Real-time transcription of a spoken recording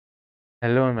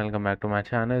Hello and welcome back to my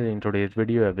channel. In today's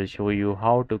video, I will show you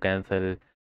how to cancel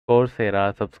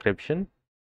Coursera subscription.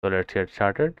 So let's get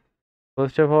started.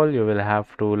 First of all, you will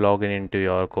have to log in into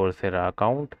your Coursera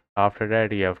account. After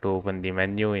that, you have to open the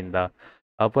menu in the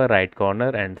upper right corner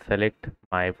and select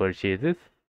My Purchases.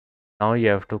 Now you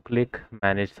have to click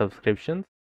Manage Subscriptions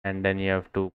and then you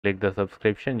have to click the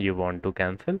subscription you want to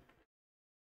cancel.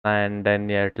 And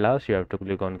then at last, you have to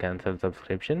click on Cancel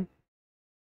Subscription.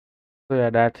 So yeah,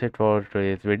 that's it for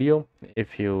today's video.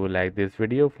 If you like this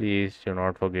video, please do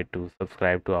not forget to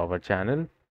subscribe to our channel.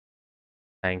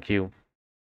 Thank you.